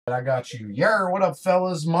I got you. Yeah, what up,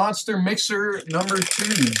 fellas? Monster Mixer number 2,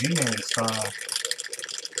 Gman style.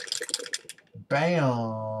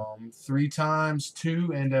 Bam. 3 times,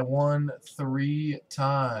 2, and a 1 3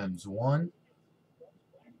 times. 1,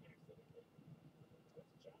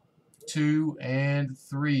 2, and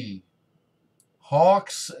 3.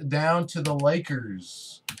 Hawks down to the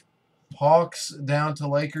Lakers. Hawks down to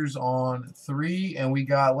Lakers on 3, and we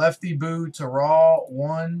got Lefty Boo to Raw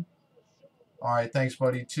 1. All right, thanks,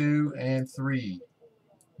 buddy. 2 and 3.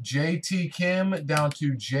 JT Kim down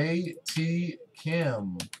to JT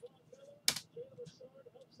Kim.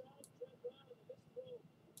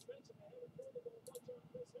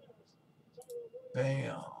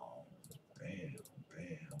 Bam. Bam.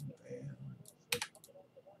 Bam. Bam.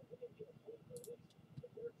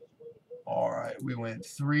 All right, we went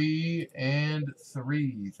 3 and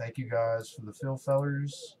 3. Thank you guys for the fill,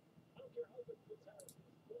 fellers.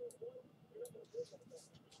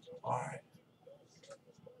 All right.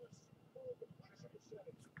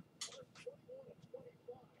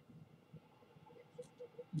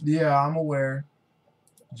 Yeah, I'm aware,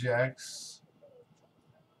 Jax.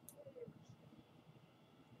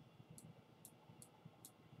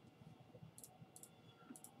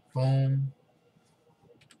 Boom.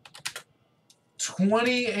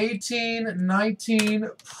 2018-19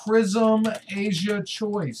 Prizm Asia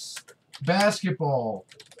Choice Basketball.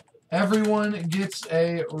 Everyone gets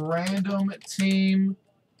a random team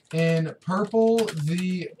in purple,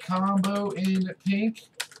 the combo in pink,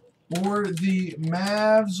 or the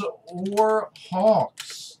Mavs or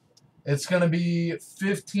Hawks. It's going to be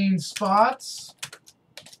 15 spots.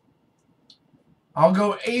 I'll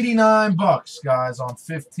go $89, guys, on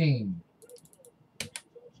 15.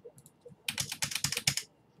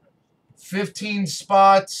 15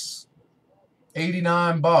 spots,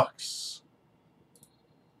 $89.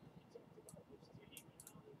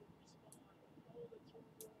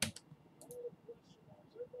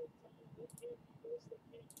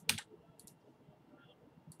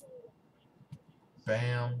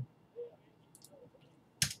 Bam.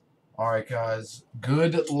 All right, guys.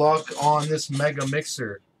 Good luck on this Mega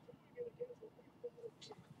Mixer.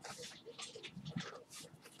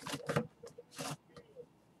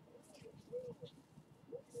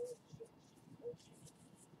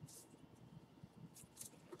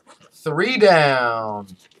 Three down.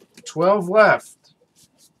 12 left.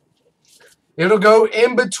 It'll go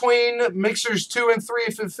in between mixers 2 and 3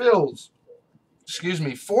 if it fills. Excuse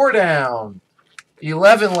me. 4 down.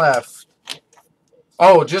 11 left.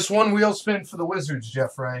 Oh, just one wheel spin for the Wizards,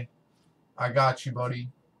 Jeffrey. I got you, buddy.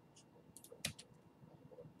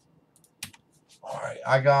 All right,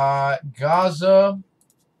 I got Gaza,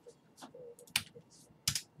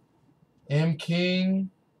 M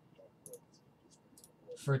King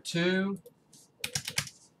for 2.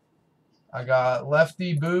 I got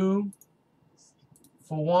Lefty Boo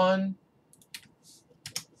for 1.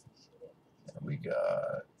 And we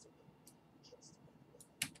got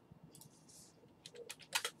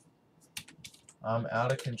I'm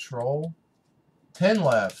out of control. 10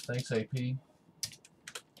 left. Thanks, AP.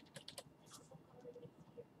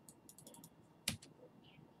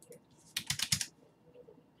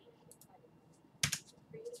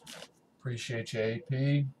 Appreciate you,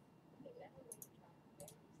 AP.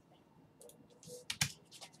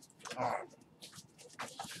 All right.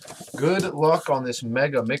 Good luck on this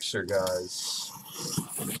Mega Mixer, guys.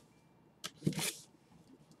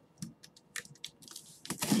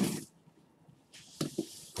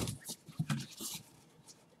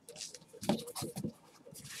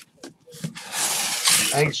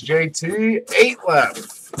 Thanks, JT. 8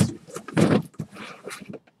 left.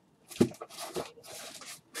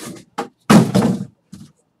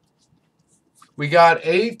 We got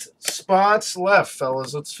 8 spots left,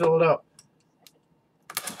 fellas. Let's fill it up.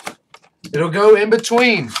 It'll go in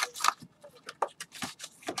between.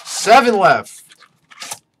 7 left.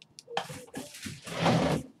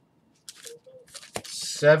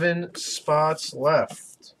 7 spots left.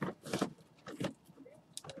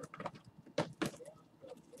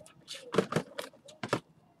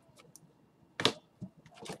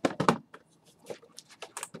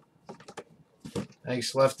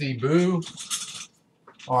 Thanks, Lefty Boo.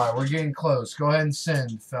 All right, we're getting close. Go ahead and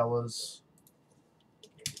send, fellas.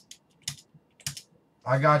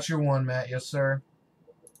 I got your one, Matt. Yes, sir.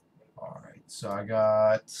 All right, so I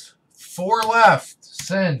got 4 left.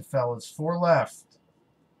 Send, fellas. 4 left.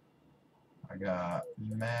 I got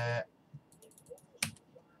Matt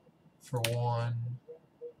for 1.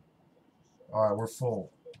 All right, we're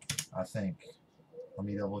full, I think. Let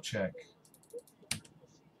me double check.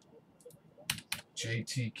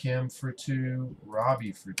 JT Kim for 2.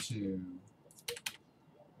 Robbie for 2.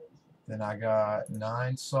 Then I got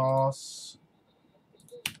 9 Sauce.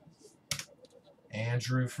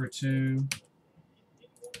 Andrew for 2.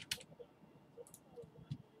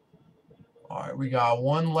 Alright, we got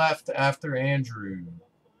 1 left after Andrew.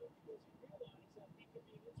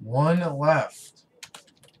 1 left.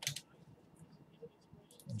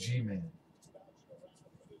 Gman.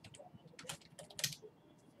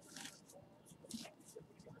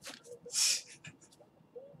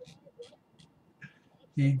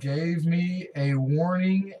 He gave me a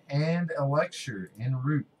warning and a lecture en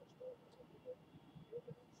route.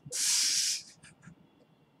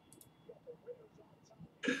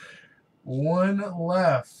 One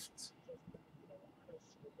left.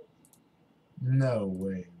 No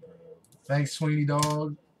way, bro. Thanks, Sweeney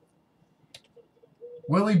Dog.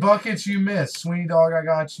 Willie Buckets, you missed. Sweeney Dog, I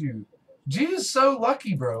got you. G is so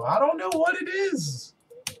lucky, bro. I don't know what it is.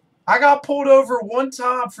 I got pulled over one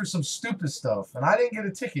time for some stupid stuff, and I didn't get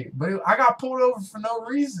a ticket. But I got pulled over for no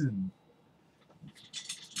reason.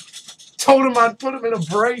 Told him I'd put him in a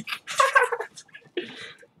break.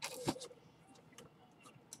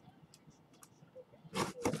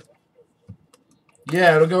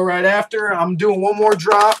 Yeah, it'll go right after. I'm doing one more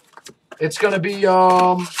drop. It's going to be,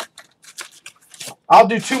 I'll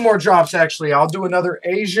do 2 more drops, actually. I'll do another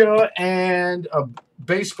Asia and a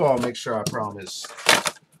baseball mixture, I promise,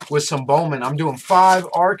 with some Bowman. I'm doing 5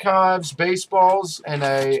 Archives baseballs and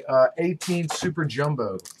a 18 Super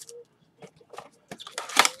Jumbo.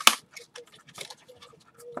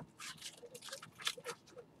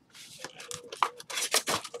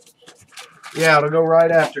 Yeah, it'll go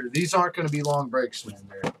right after. These aren't going to be long breaks, man.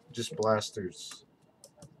 They're just blasters.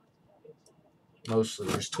 Mostly.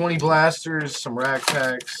 There's 20 blasters, some rack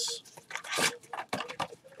packs.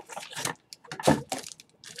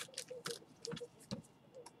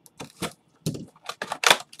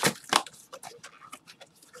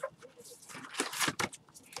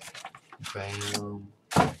 Bam.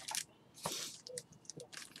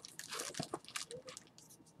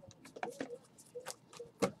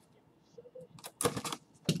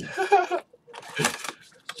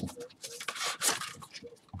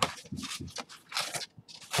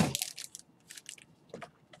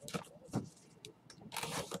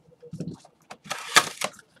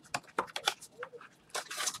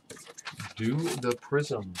 Do the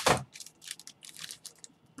Prizm.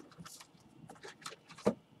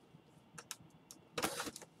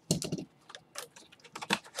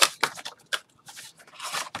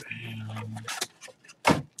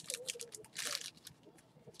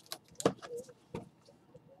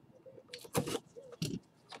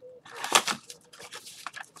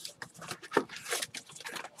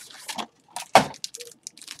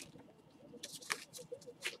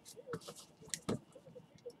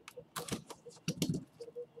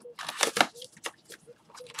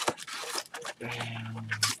 Bam.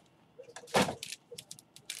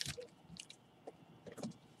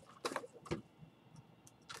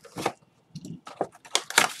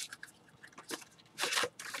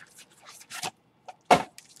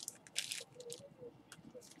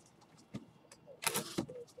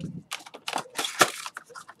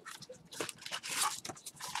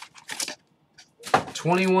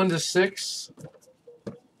 21-6.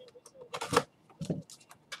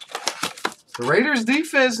 The Raiders'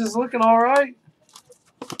 defense is looking all right.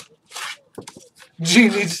 G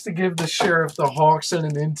needs to give the Sheriff the Hawks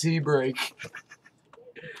and an NT break.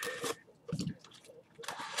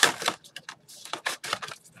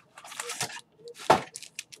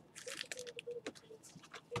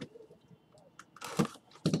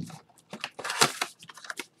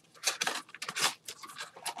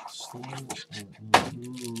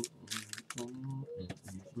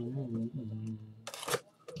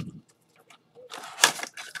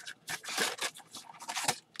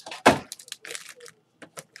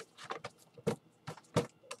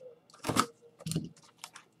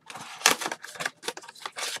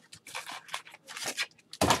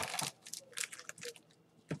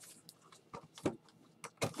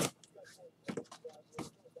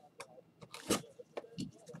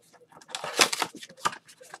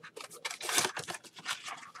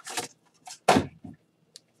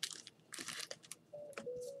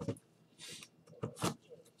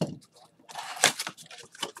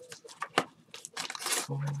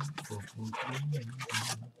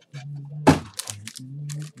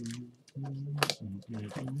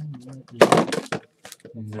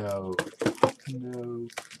 No. No.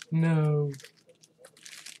 No.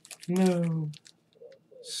 No.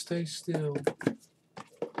 Stay still.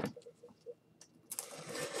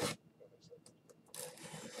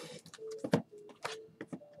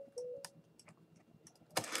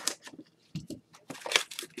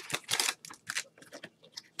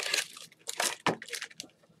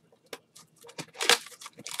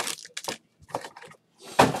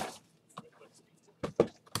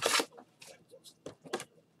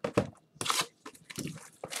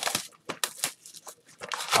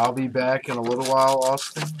 I'll be back in a little while,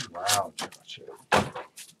 Austin. Wow, Josh.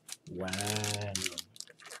 Wow.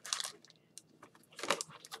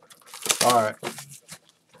 All right.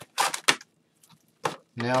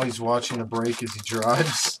 Now he's watching the break as he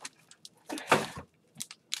drives.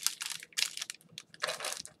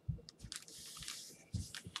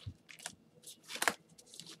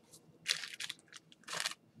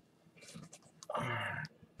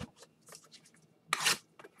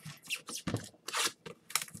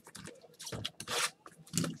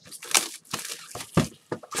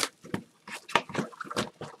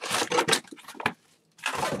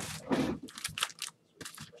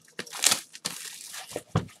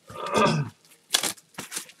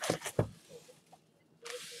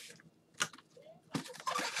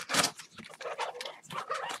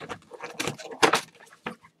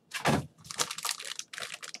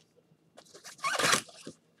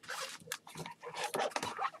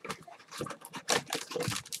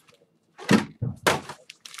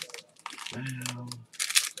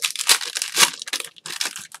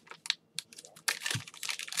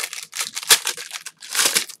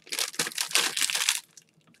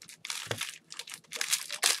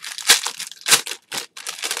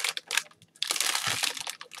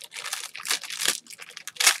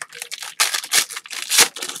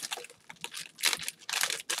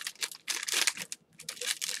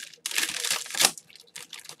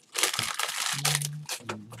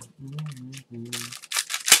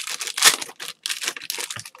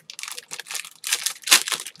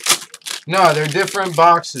 No, they're different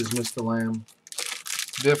boxes, Mr. Lamb.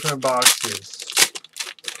 Different boxes.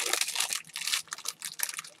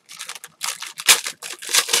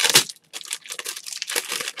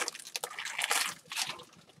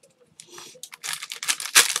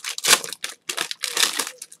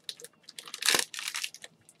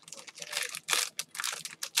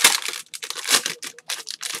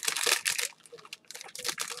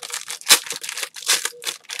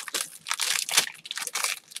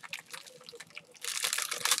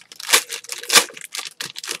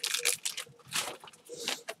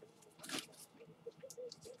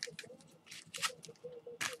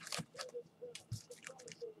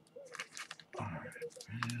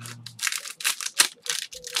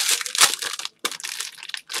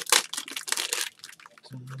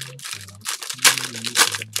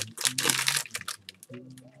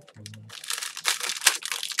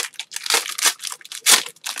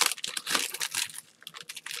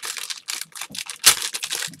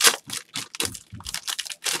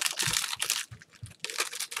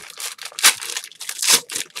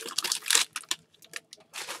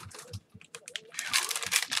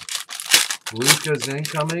 Luka's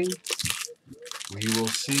incoming. We will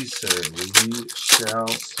see, sir. We shall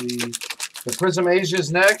see. The Prizm Asia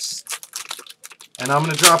is next. And I'm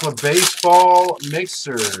going to drop a baseball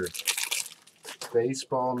mixer.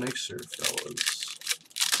 Baseball mixer, fellas.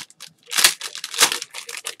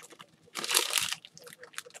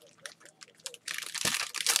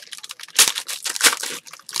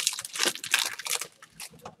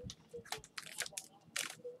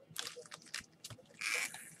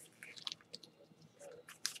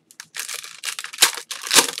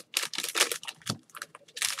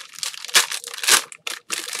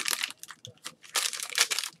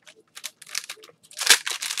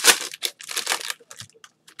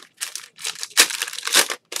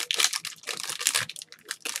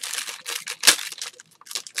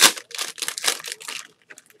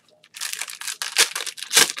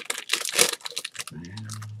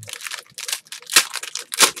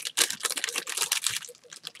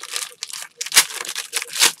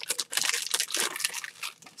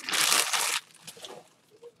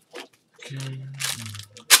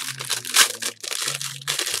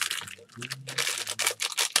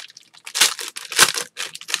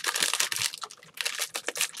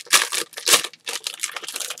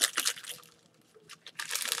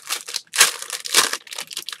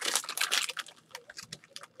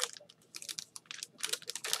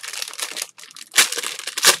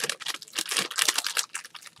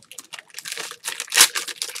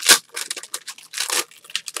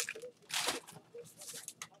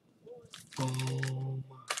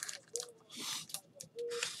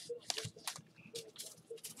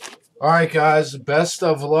 All right, guys. Best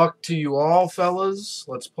of luck to you all, fellas.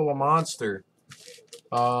 Let's pull a monster.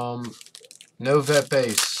 No vet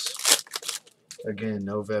base. Again,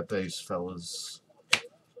 no vet base, fellas.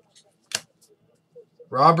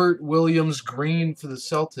 Robert Williams green for the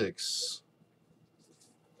Celtics.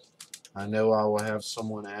 I know I will have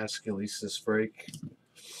someone ask at least this break.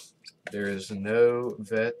 There is no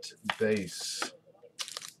vet base.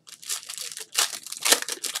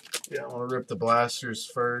 Yeah, I want to rip the blasters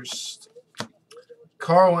first.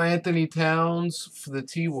 Carl Anthony Towns for the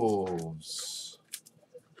T-Wolves.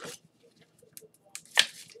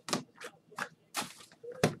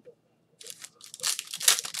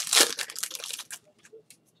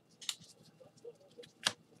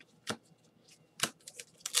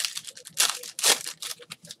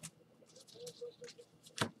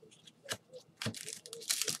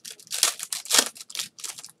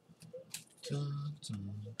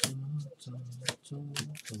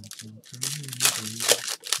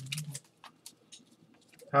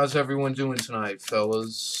 How's everyone doing tonight,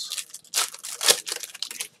 fellas?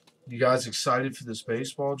 You guys excited for this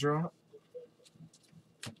baseball drop?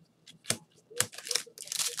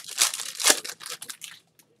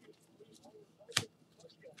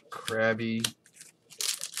 Krabby.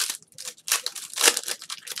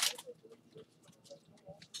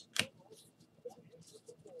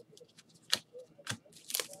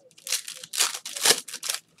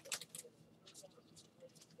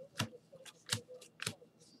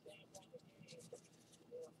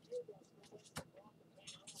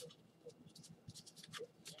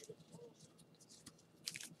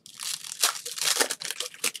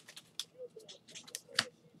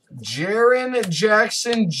 Jaren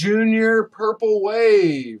Jackson Jr. Purple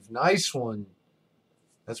Wave. Nice one.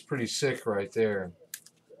 That's pretty sick right there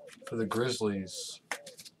for the Grizzlies.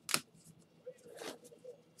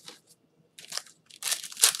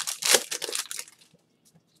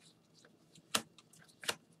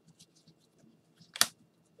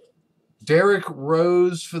 Derrick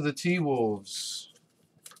Rose for the T-Wolves.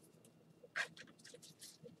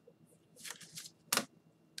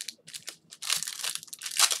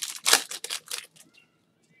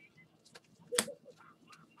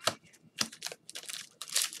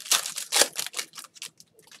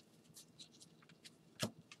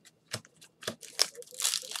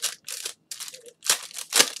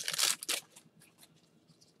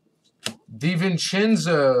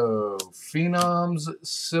 DiVincenzo, Phenoms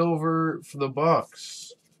Silver for the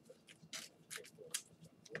Bucks.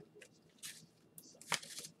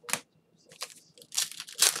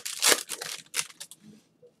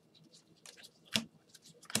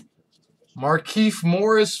 Markieff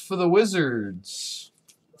Morris for the Wizards.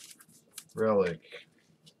 Relic.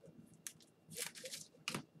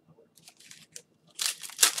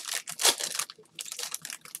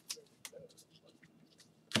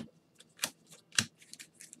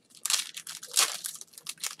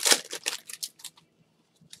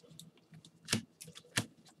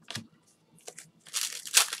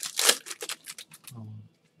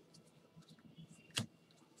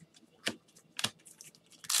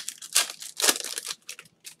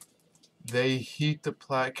 They heat the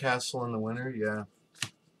Platt Castle in the winter, yeah.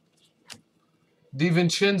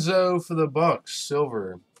 DiVincenzo for the Bucks,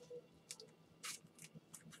 silver.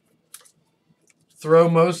 Throw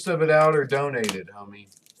most of it out or donate it, homie.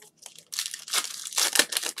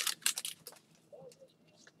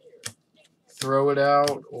 Throw it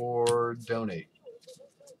out or donate.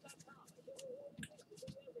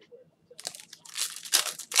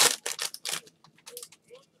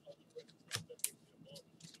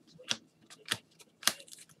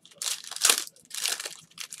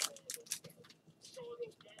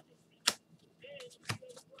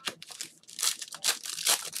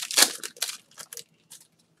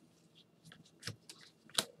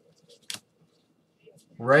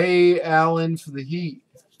 Ray Allen for the Heat.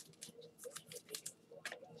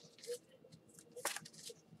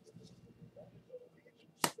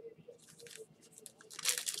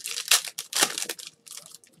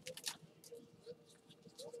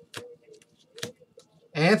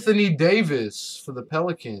 Anthony Davis for the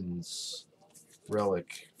Pelicans.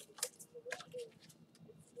 Relic.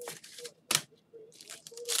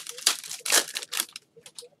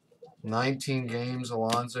 $19 games.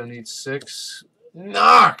 Alonzo needs 6.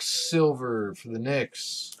 Knox silver for the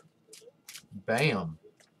Knicks. Bam.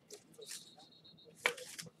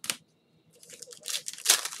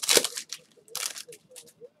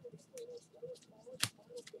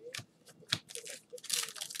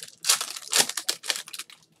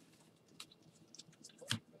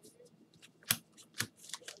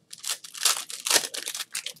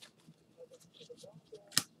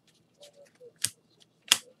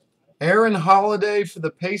 Aaron Holiday for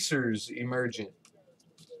the Pacers, emergent.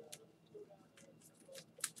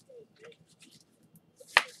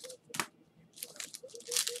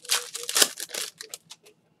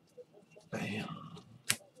 Bam.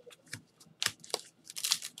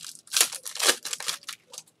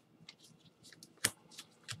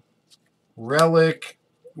 Relic,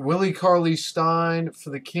 Willie Cauley-Stein for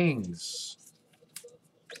the Kings.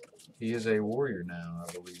 He is a Warrior now,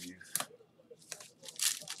 I believe.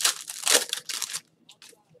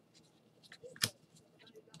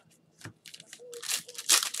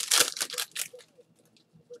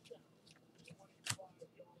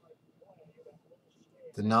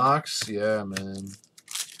 The Knox, yeah, man.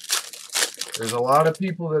 There's a lot of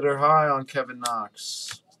people that are high on Kevin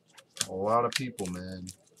Knox. A lot of people, man.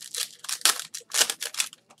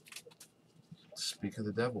 Speak of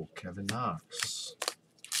the devil, Kevin Knox.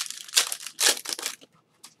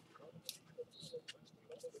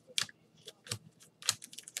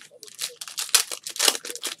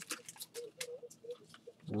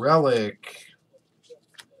 Relic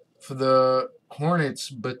for the Hornets,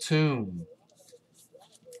 Batum.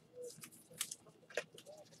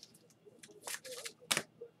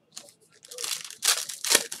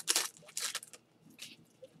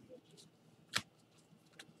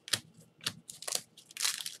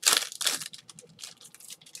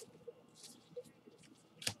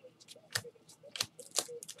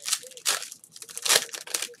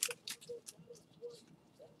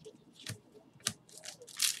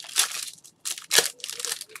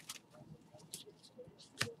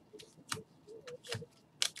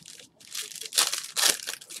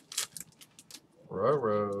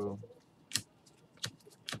 Roro.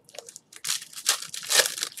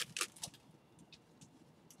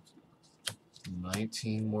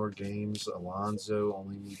 $19 more games. Alonzo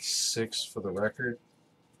only needs 6 for the record.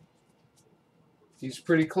 He's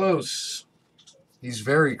pretty close. He's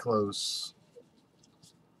very close.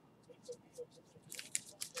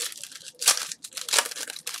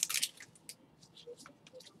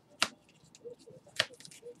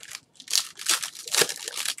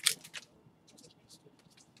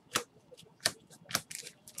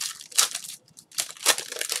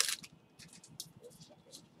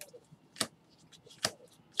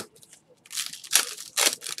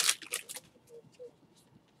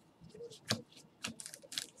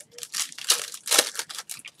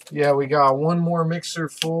 Yeah, we got one more mixer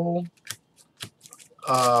full.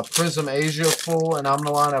 Prizm Asia full, and I'm going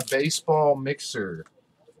to line a baseball mixer.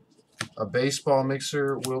 A baseball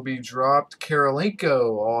mixer will be dropped.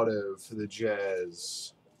 Karolinko auto for the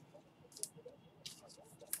Jazz.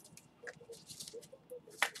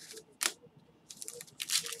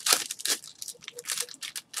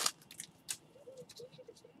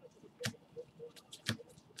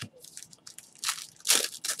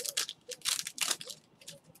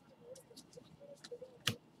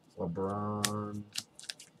 LeBron.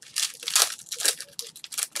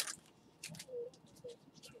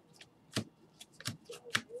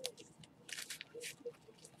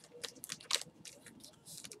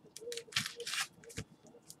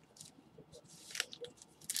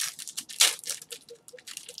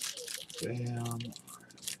 Bam.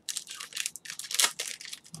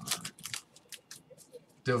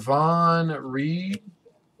 Devon Reed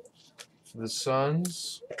for the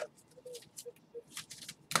Suns.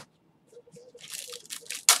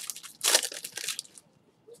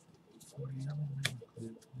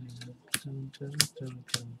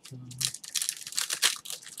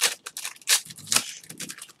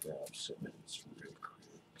 Grab Simmons real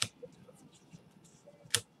quick.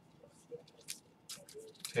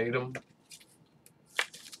 Tatum.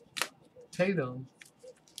 Tatum.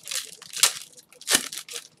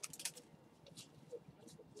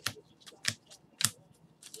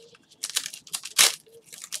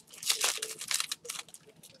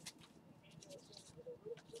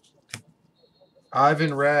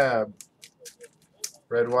 Ivan Rabb.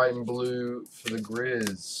 Red, white, and blue for the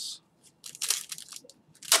Grizz.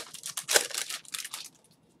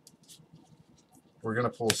 We're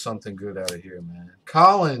going to pull something good out of here, man.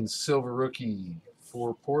 Collins, silver rookie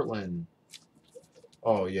for Portland.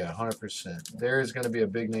 Oh, yeah, 100%. There is going to be a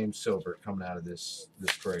big name silver coming out of this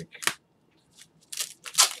break.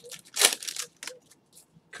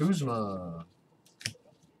 Kuzma.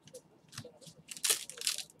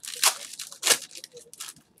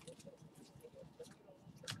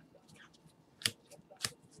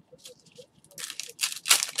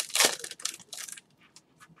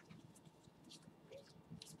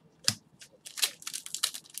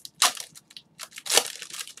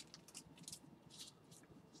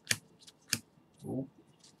 Ooh,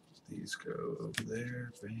 these go over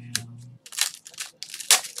there. Bam.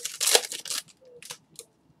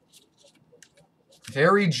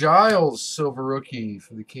 Harry Giles, silver rookie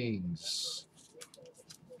for the Kings.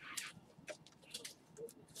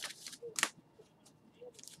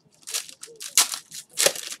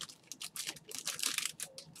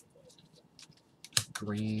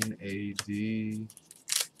 Green AD.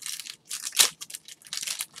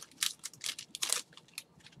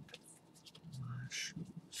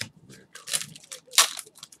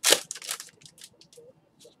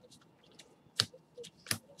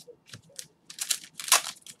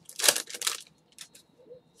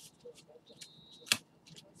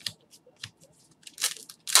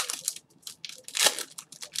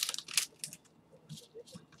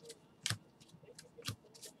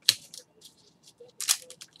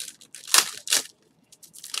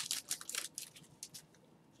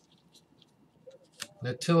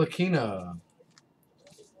 Natilikina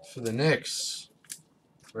for the Knicks.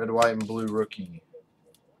 Red, white, and blue rookie.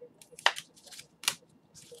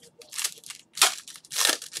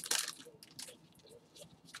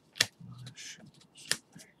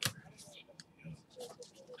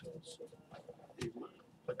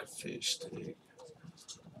 Like a fish stick.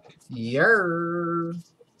 Yer.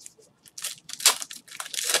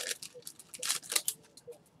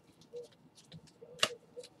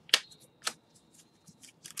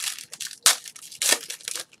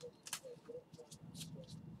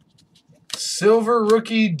 Silver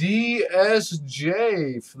rookie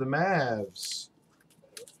DSJ for the Mavs.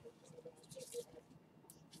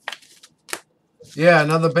 Yeah,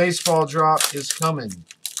 another baseball drop is coming.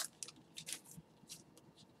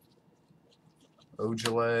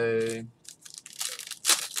 Ojale.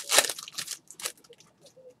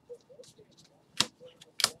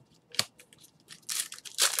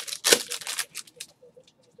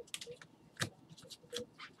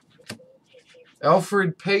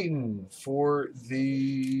 Alfred Payton for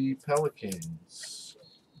the Pelicans.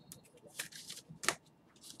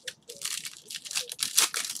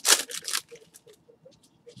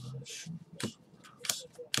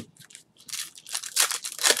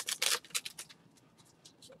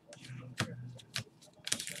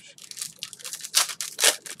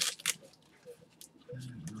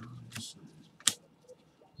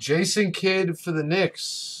 Jason Kidd for the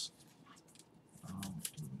Knicks.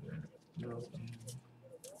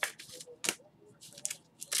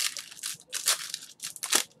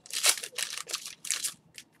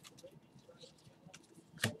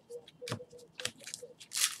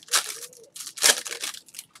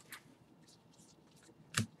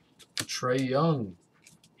 Trae Young,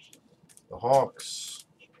 the Hawks.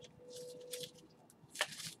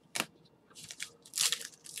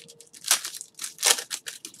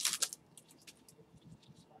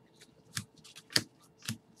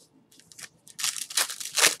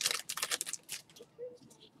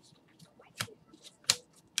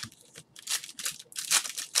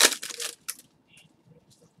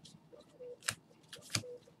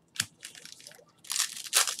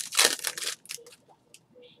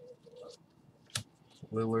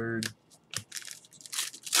 Lillard.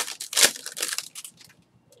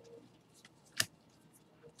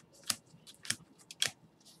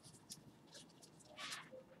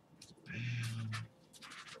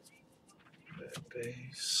 That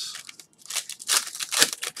base.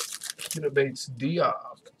 Innovates Diop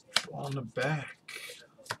on the back.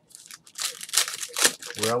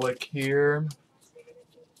 Relic here.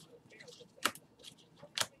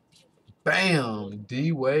 Bam!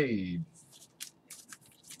 D Wade.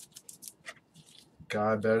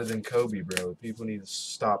 Guy better than Kobe, bro. People need to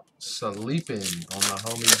stop sleeping on the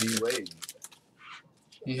homie D Wade.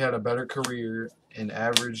 He had a better career and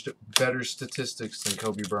averaged better statistics than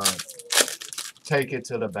Kobe Bryant. Take it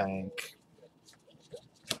to the bank.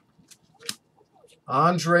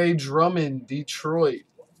 Andre Drummond, Detroit.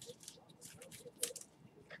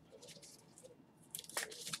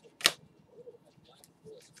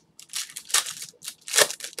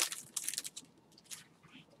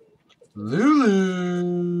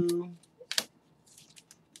 Lulu.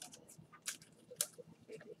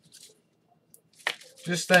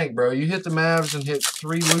 Just think, bro. You hit the Mavs and hit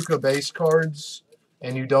 3 Luka base cards,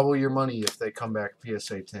 and you double your money if they come back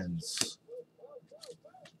PSA 10s.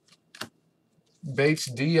 Bates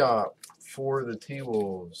Diop for the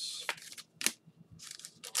T-Wolves.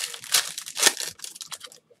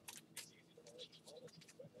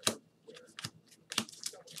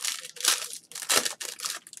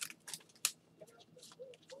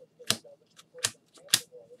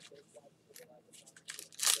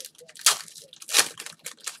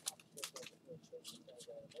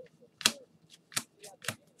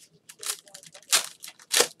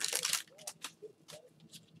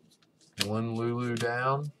 One Lulu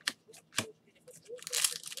down.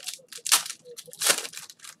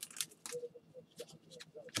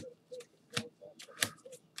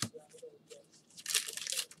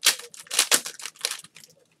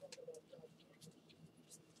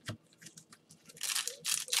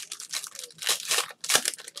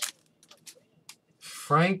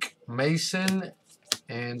 Frank Mason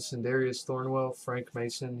and Sindarius Thornwell. Frank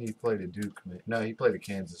Mason, he played at Duke. No, he played at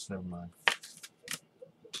Kansas. Never mind.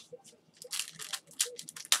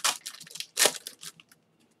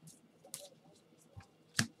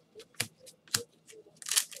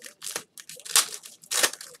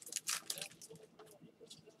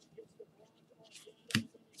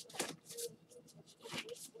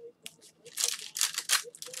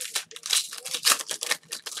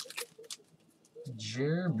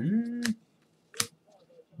 Jeremy.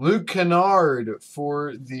 Luke Kennard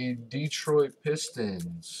for the Detroit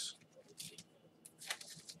Pistons.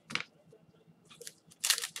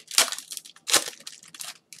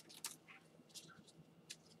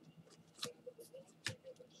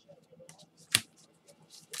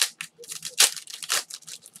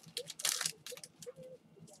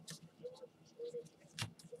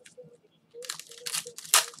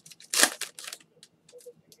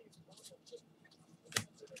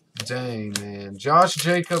 Dang, man. Josh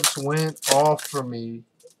Jacobs went off for me.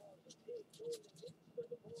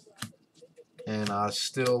 And I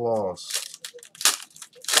still lost.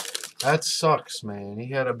 That sucks, man.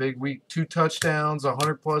 He had a big week. 2 touchdowns,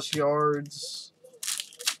 100+ yards.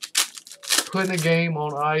 Putting a game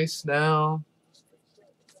on ice now.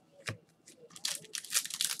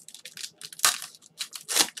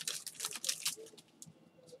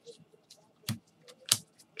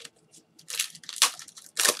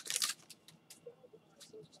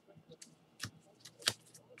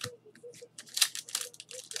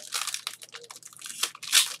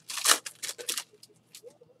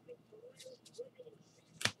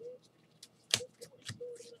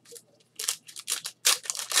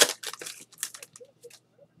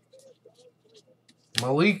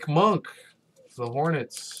 Malik Monk, the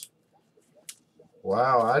Hornets.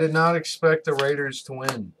 Wow, I did not expect the Raiders to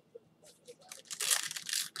win.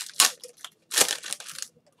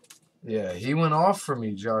 Yeah, he went off for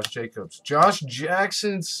me, Josh Jacobs. Josh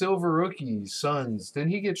Jackson, silver rookie, Suns. Didn't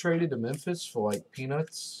he get traded to Memphis for like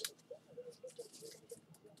peanuts?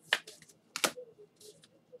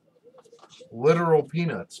 Literal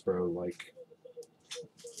peanuts, bro. Like,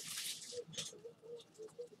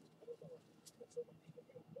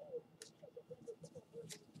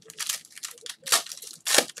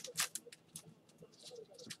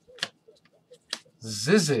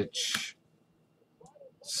 Zizic,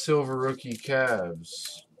 silver rookie,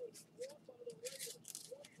 Cavs.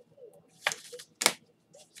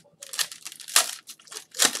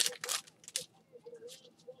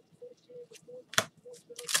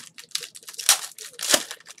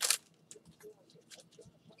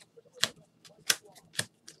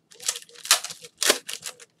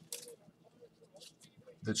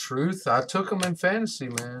 The truth, I took him in fantasy,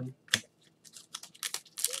 man.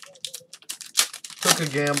 Took a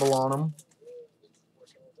gamble on him.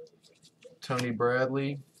 Tony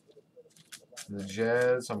Bradley, the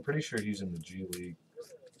Jazz. I'm pretty sure he's in the G League.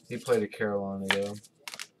 He played at Carolina, though.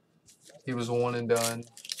 He was one and done.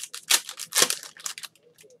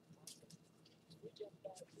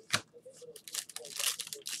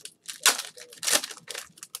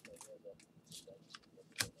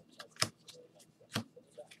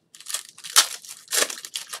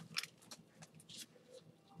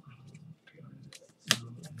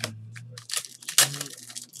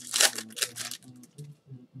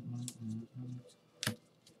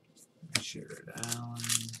 Jared Allen.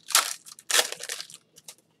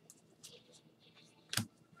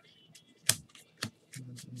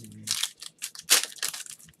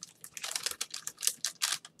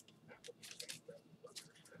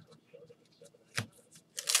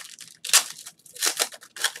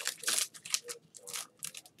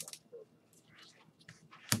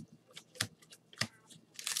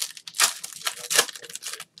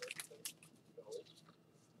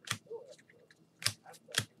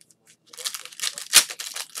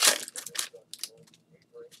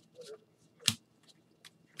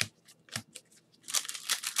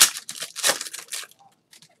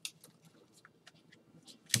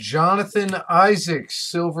 Jonathan Isaacs,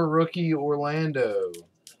 silver rookie, Orlando.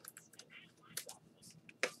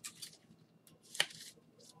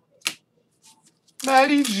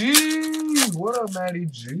 Matty G. What up, Matty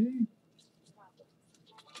G?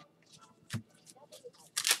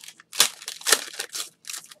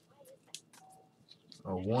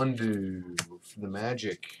 A one-do for the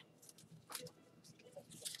Magic.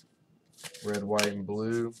 Red, white, and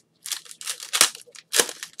blue.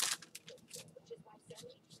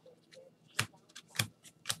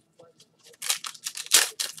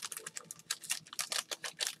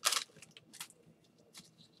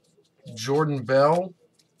 Jordan Bell,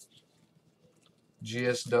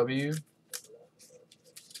 GSW.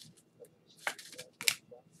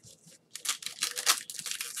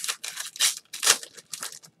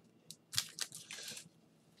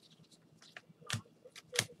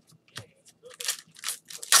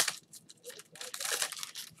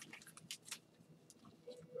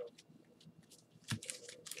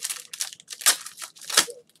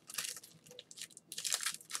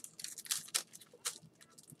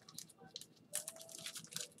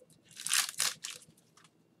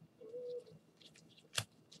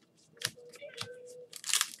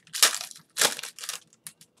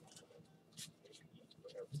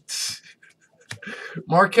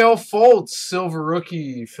 Markel Fultz, silver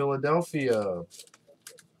rookie, Philadelphia.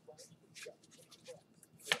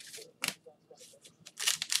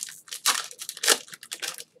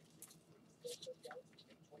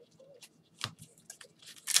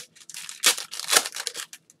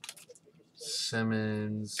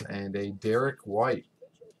 Simmons and a Derek White,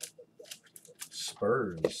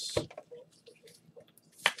 Spurs.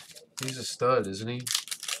 He's a stud, isn't he?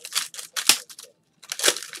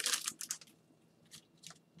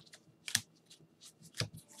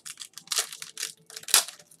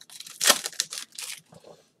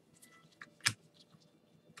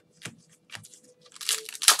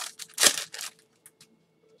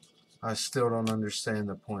 I still don't understand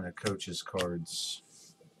the point of coach's cards.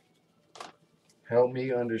 Help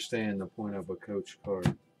me understand the point of a coach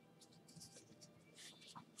card.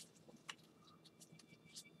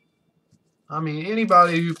 I mean,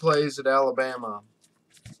 anybody who plays at Alabama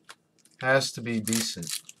has to be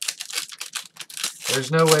decent.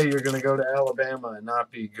 There's no way you're going to go to Alabama and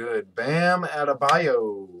not be good. Bam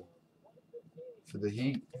Adebayo for the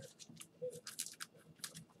Heat.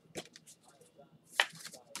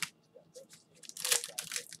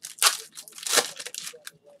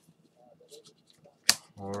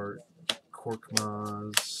 Art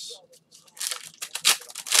Korkmaz.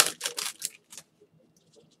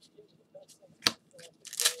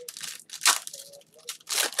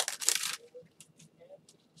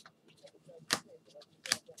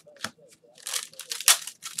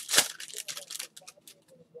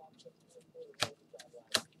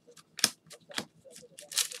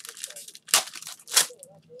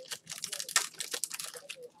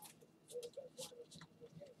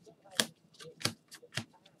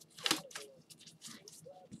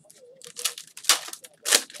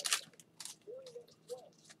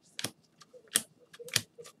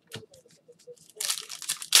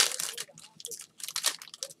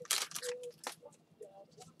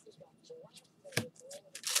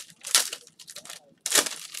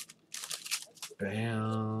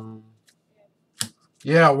 Bam.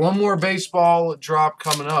 Yeah, one more baseball drop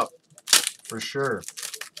coming up for sure.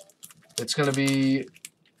 It's going to be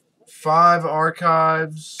 5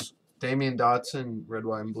 archives. Damian Dotson, red,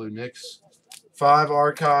 white, and blue Knicks. 5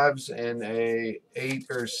 archives and a 8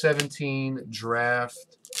 or 17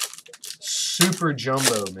 draft super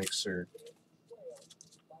jumbo mixer.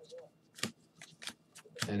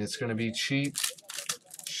 And it's going to be cheap.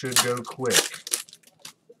 Should go quick.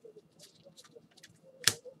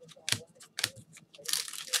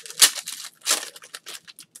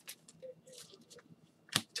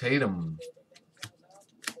 Tatum.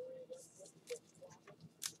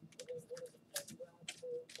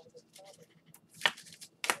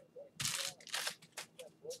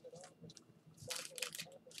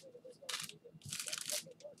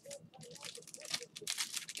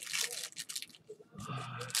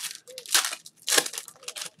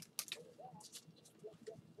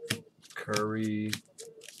 Curry.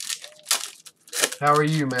 How are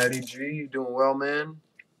you, Matty G? You doing well, man?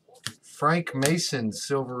 Frank Mason,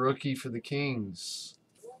 silver rookie for the Kings.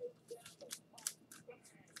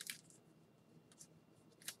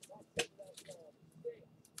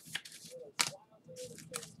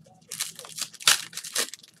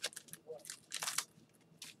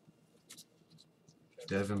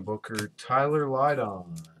 Devin Booker, Tyler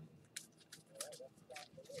Lydon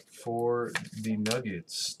for the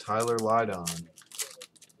Nuggets. Tyler Lydon.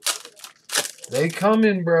 They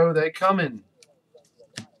coming, bro. They coming.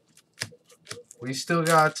 We still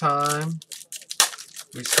got time.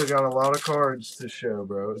 We still got a lot of cards to show,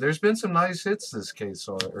 bro. There's been some nice hits this case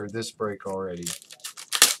or this break already.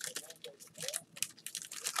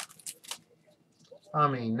 I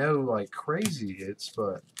mean, no like crazy hits,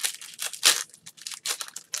 but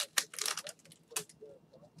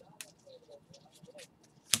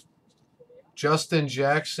Justin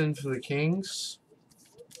Jackson for the Kings.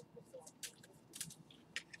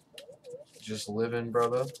 Just living,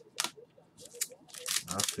 brother.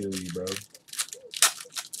 I feel you, bro.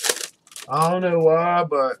 I don't know why,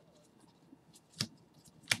 but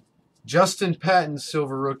Justin Patton,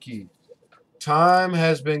 silver rookie. Time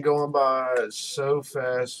has been going by so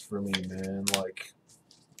fast for me, man. Like,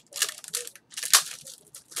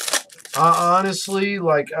 I honestly,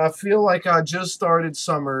 like, I feel like I just started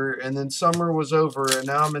summer, and then summer was over, and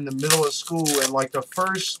now I'm in the middle of school, and, like, the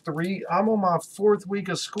first 3, I'm on my 4th week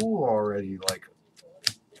of school already. Like,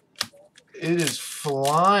 it is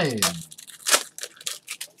flying.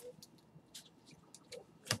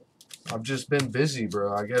 I've just been busy,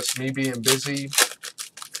 bro. I guess me being busy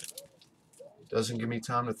doesn't give me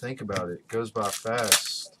time to think about it. It goes by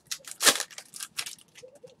fast.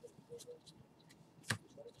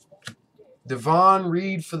 Devon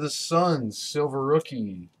Reed for the Suns, silver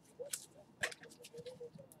rookie.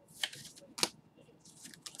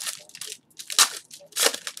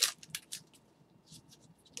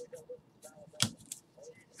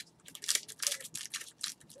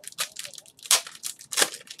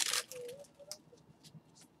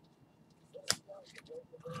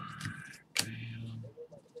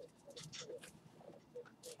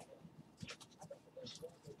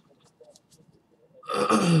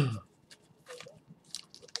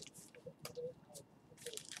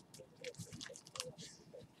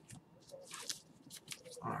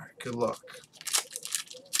 All right, good luck.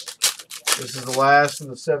 This is the last of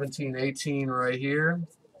the 17-18 right here.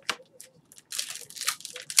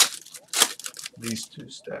 These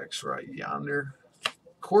two stacks right yonder.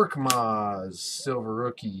 Korkmaz, silver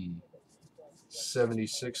rookie,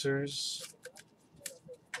 76ers.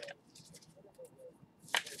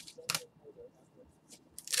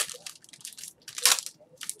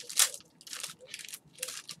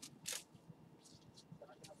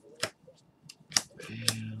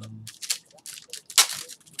 Bam.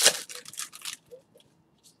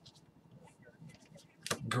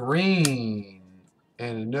 Green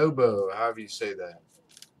and Nobo, however you say that.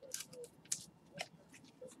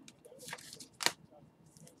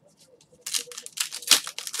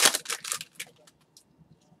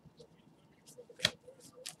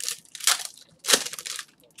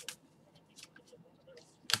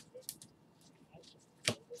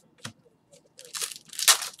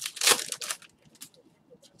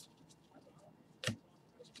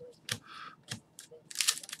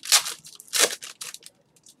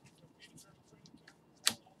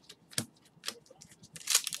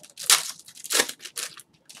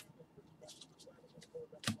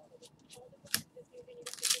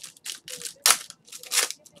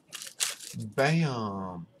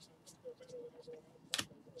 Bam.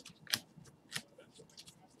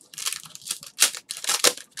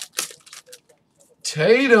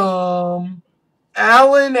 Tatum,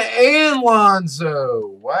 Allen, and Lonzo.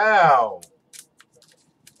 Wow.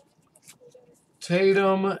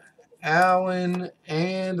 Tatum, Allen,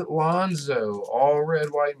 and Lonzo. All red,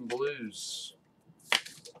 white, and blues.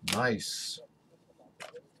 Nice.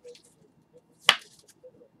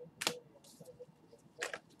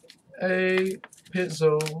 A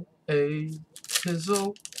Pizzle, a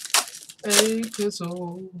Pizzle, a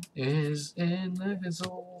Pizzle is in the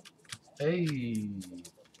hizzle. Hey.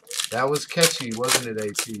 That was catchy, wasn't it,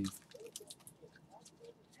 AP?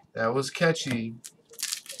 That was catchy.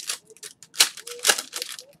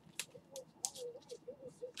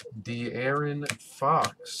 De'Aaron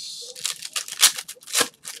Fox.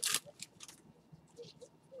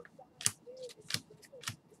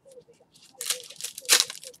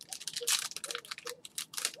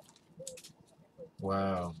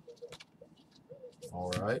 Wow.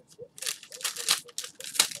 All right.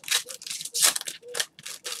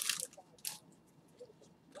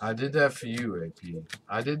 I did that for you, AP.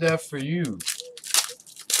 I did that for you.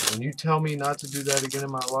 When you tell me not to do that again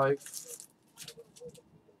in my life,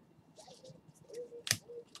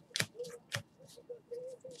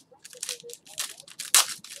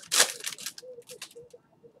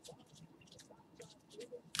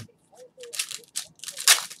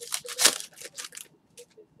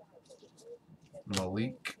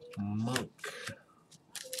 Malik Monk.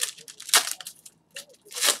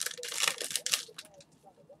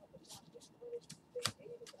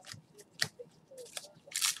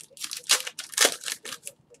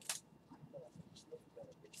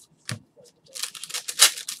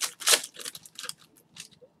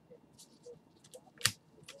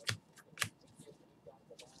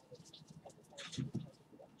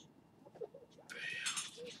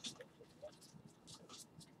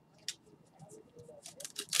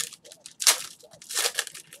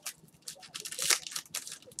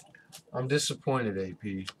 I'm disappointed,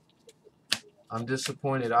 AP. I'm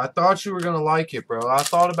disappointed. I thought you were going to like it, bro. I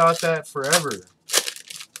thought about that forever.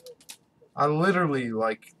 I literally,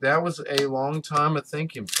 like, that was a long time of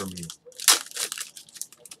thinking for me.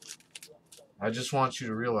 I just want you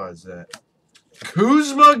to realize that.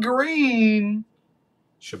 Kuzma Green.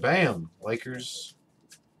 Shabam. Lakers.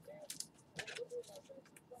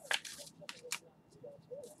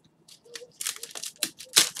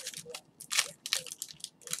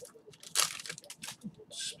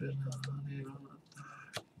 Spin on it.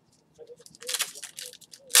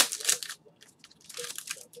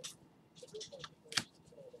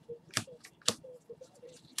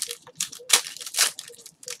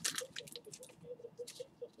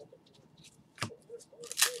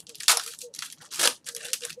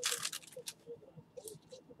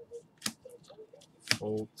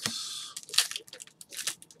 Colts.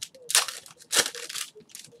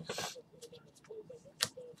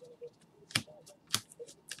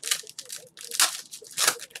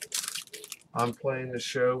 I'm playing the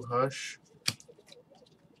show. Hush.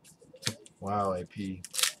 Wow, AP.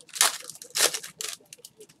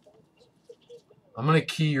 I'm going to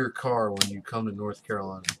key your car when you come to North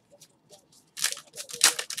Carolina.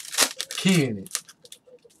 Keying it.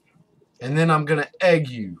 And then I'm going to egg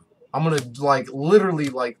you. I'm going to, like, literally,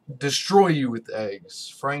 like, destroy you with eggs.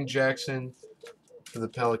 Frank Jackson for the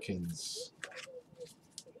Pelicans.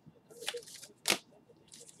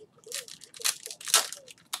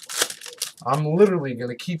 I'm literally going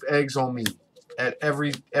to keep eggs on me at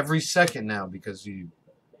every second now because of you.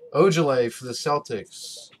 Ojale for the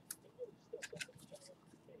Celtics.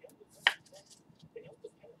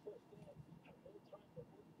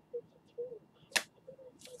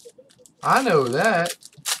 I know that.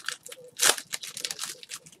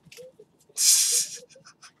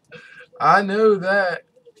 I know that.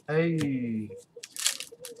 Hey.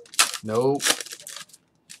 Nope.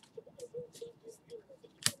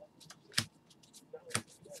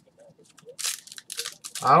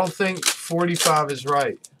 I don't think 45 is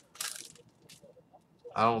right.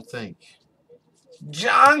 I don't think.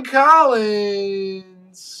 John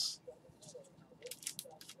Collins.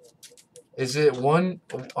 Is it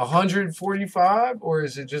 145 or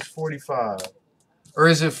is it just 45? Or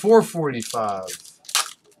is it 445?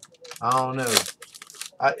 I don't know.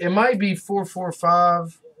 It might be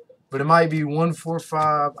 445, but it might be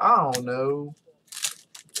 145. I don't know.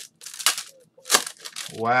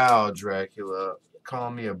 Wow, Dracula.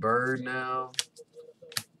 Calling me a bird now.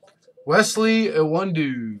 Wesley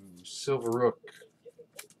Iwundu, Silver Rook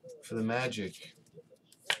for the Magic.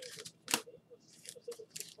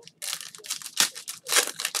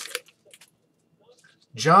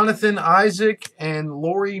 Jonathan Isaac and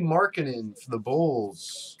Lauri Markkanen for the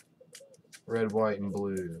Bulls. Red, white, and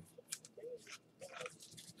blue.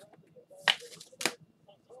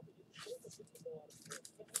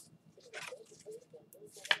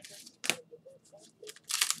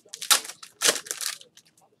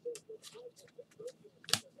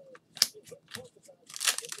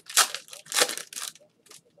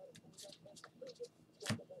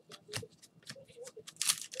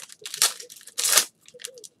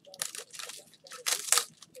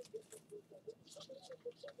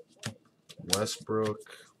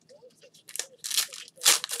 Westbrook.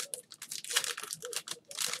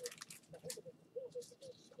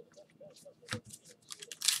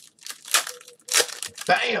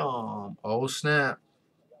 Bam! Oh, snap.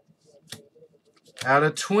 Out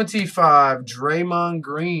of 25, Draymond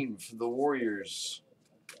Green for the Warriors.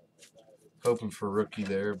 Hoping for rookie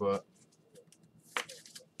there, but...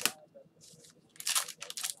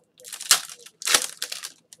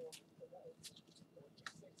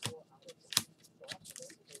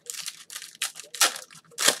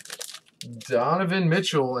 Donovan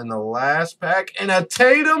Mitchell in the last pack. And a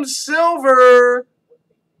Tatum Silver!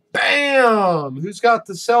 Bam! Who's got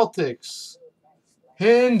the Celtics?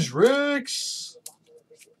 Hendricks.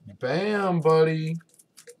 Bam, buddy.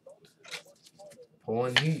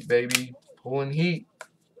 Pulling heat, baby. Pulling heat.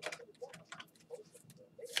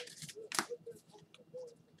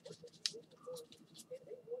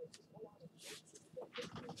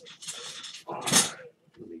 Let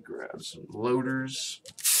me grab some loaders.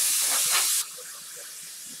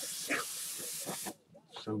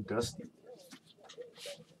 So dusty.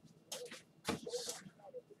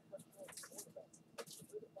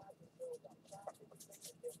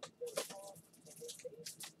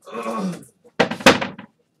 Ugh.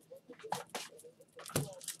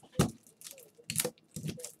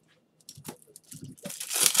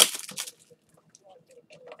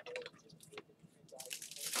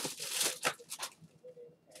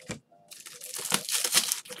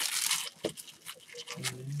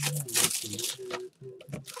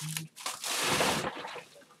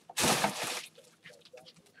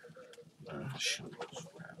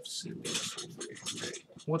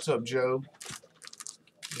 What's up, Joe?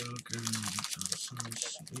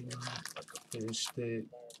 Finished it.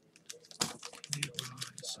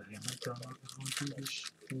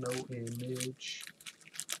 No image.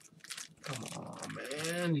 Come on,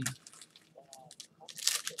 man.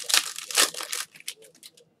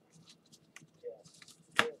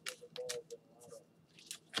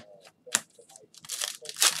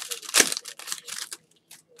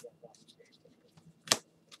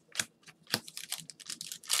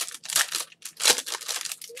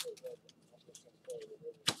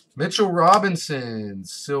 Mitchell Robinson,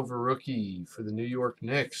 silver rookie for the New York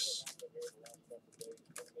Knicks.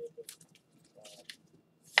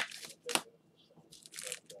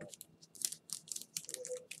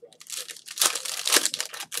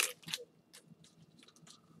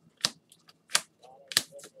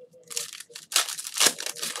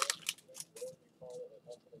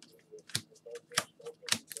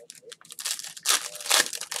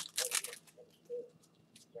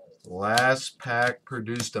 Last pack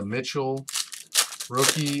produced a Mitchell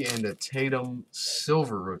rookie and a Tatum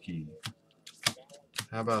silver rookie.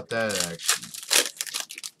 How about that action?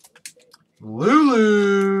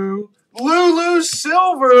 Lulu! Lulu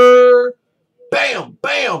silver! Bam,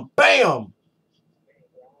 bam, bam!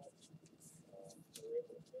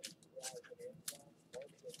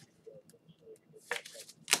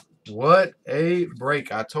 What a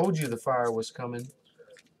break. I told you the fire was coming.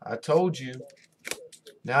 I told you.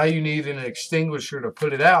 Now you need an extinguisher to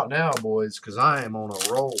put it out now, boys, because I am on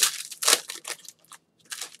a roll.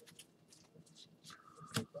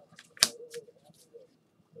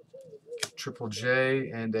 Triple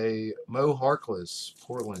J and a Mo Harkless,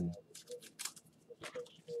 Portland.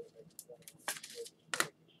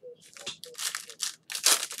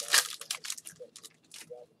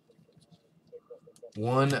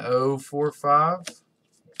 $1045.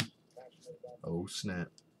 Oh, snap.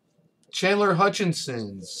 Chandler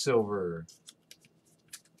Hutchinson, silver.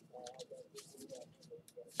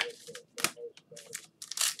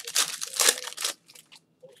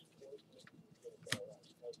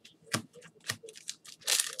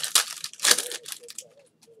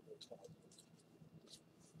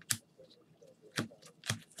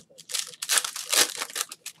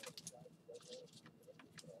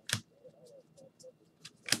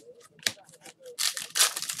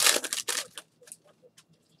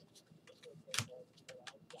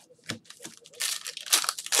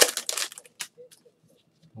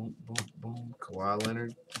 Boom, boom, boom. Kawhi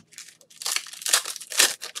Leonard.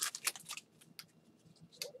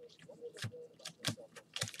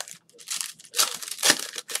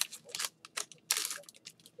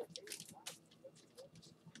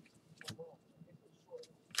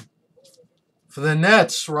 For the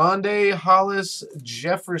Nets, Rondé Hollis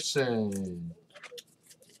Jefferson.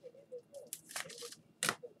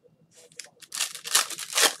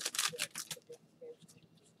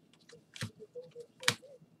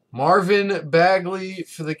 Marvin Bagley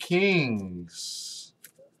for the Kings.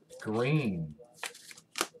 Green.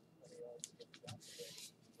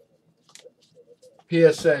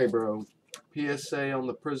 PSA, bro. PSA on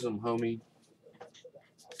the Prizm, homie.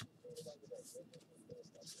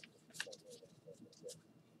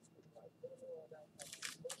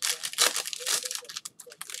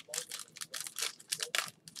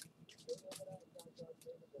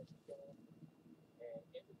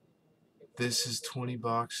 This is 20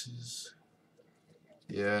 boxes.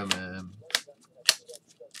 Yeah, man.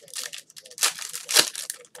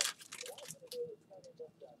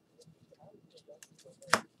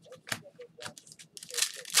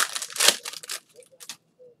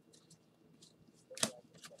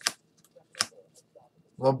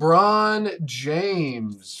 LeBron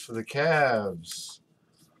James for the Cavs.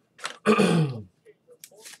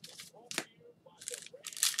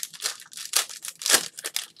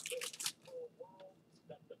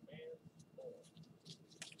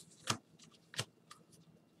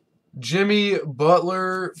 Jimmy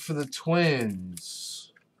Butler for the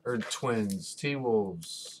Twins. Or Twins.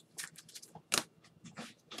 T-Wolves.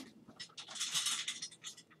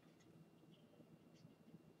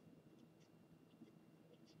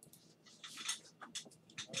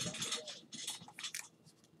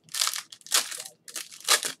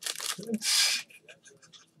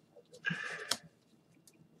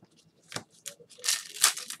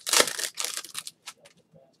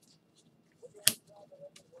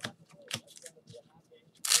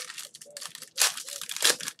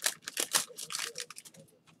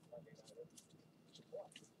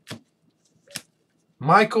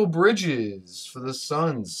 Michael Bridges for the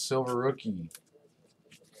Suns, silver rookie.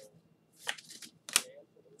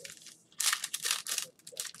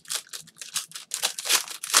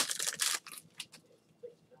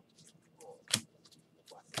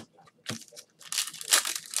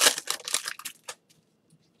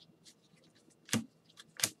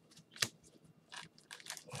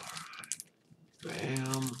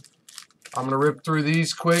 Bam. I'm going to rip through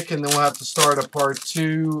these quick, and then we'll have to start a part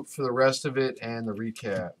 2 for the rest of it and the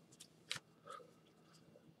recap.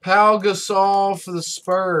 Pau Gasol for the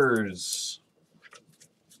Spurs.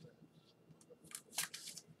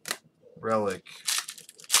 Relic.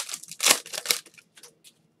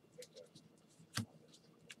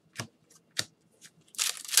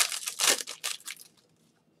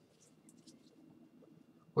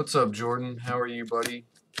 What's up, Jordan? How are you, buddy?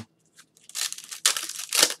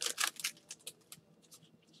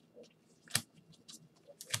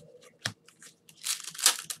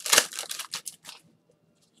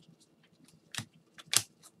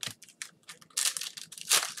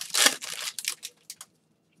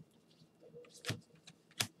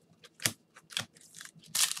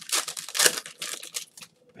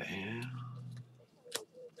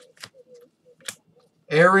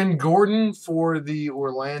 Aaron Gordon for the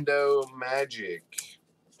Orlando Magic.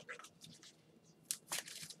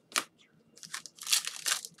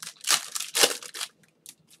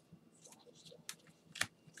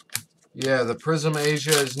 Yeah, the Prizm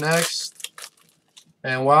Asia is next.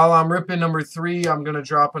 And while I'm ripping number 3, I'm going to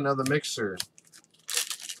drop another mixer.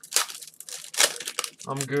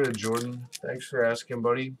 I'm good, Jordan. Thanks for asking,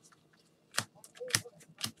 buddy.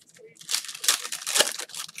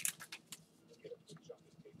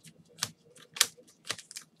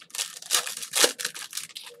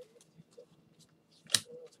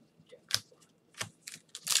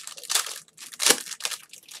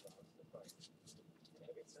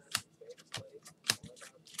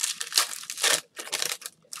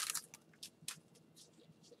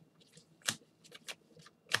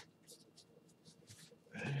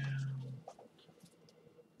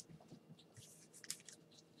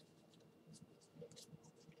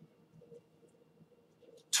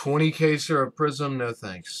 $20 caser of Prizm, no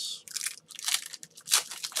thanks.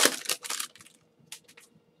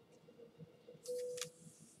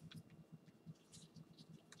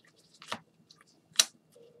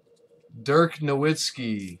 Dirk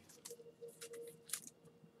Nowitzki.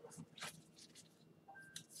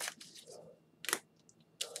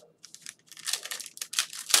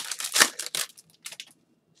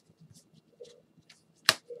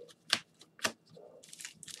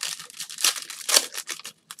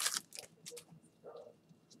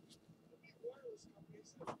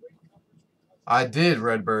 I did,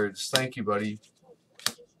 Redbirds. Thank you, buddy.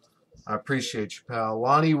 I appreciate you, pal.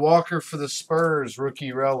 Lonnie Walker for the Spurs,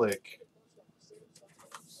 rookie relic.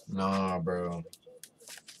 Nah, bro.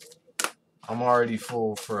 I'm already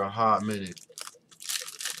full for a hot minute.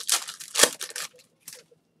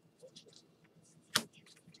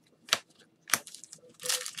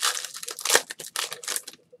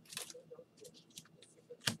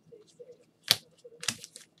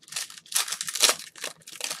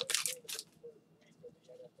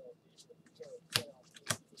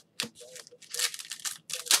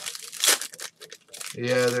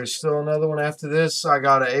 Yeah, there's still another one after this. I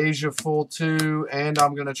got an Asia full too, and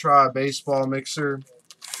I'm going to try a baseball mixer.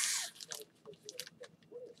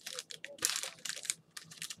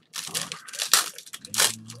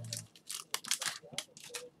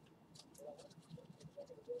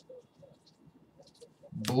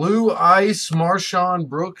 Blue Ice, Marshawn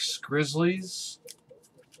Brooks, Grizzlies.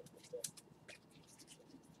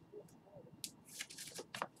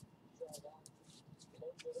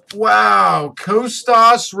 Wow,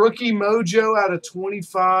 Kostas rookie mojo out of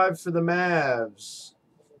 25 for the Mavs.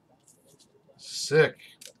 Sick.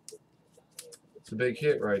 It's a big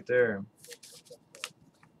hit right there.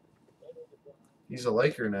 He's a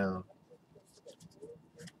Laker now.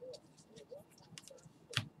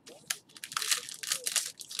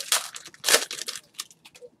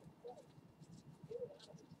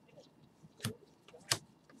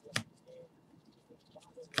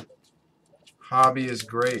 Hobby is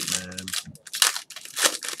great, man.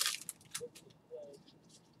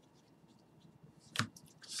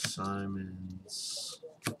 Simons.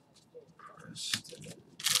 Preston.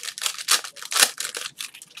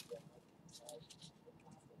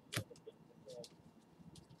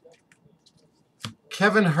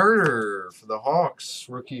 Kevin Herter for the Hawks,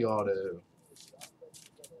 rookie auto.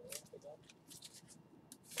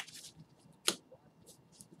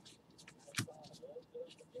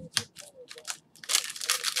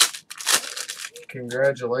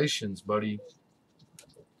 Congratulations, buddy.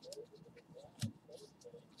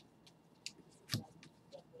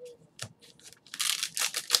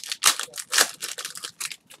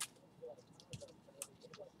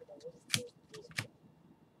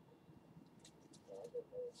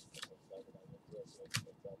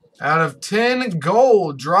 Out of 10,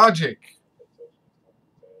 gold, Dragic.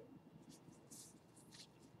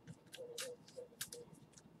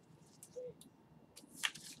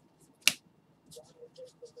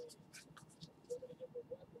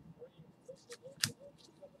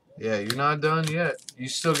 Yeah, you're not done yet. You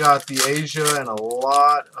still got the Asia and a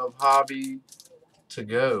lot of hobby to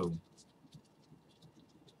go.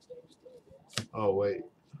 Oh, wait.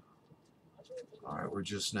 All right, we're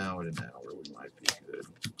just now at an hour. We might be good.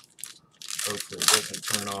 Hopefully it doesn't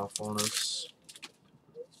turn off on us.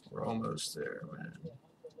 We're almost there, man.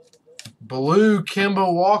 Blue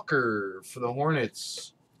Kemba Walker for the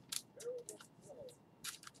Hornets.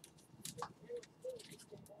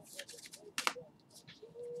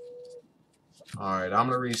 All right, I'm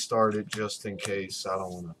gonna restart it just in case. I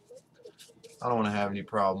don't want to have any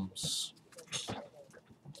problems.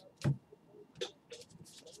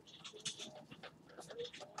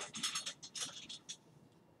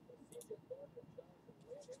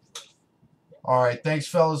 All right, thanks,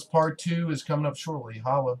 fellas. Part 2 is coming up shortly.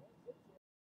 Holla.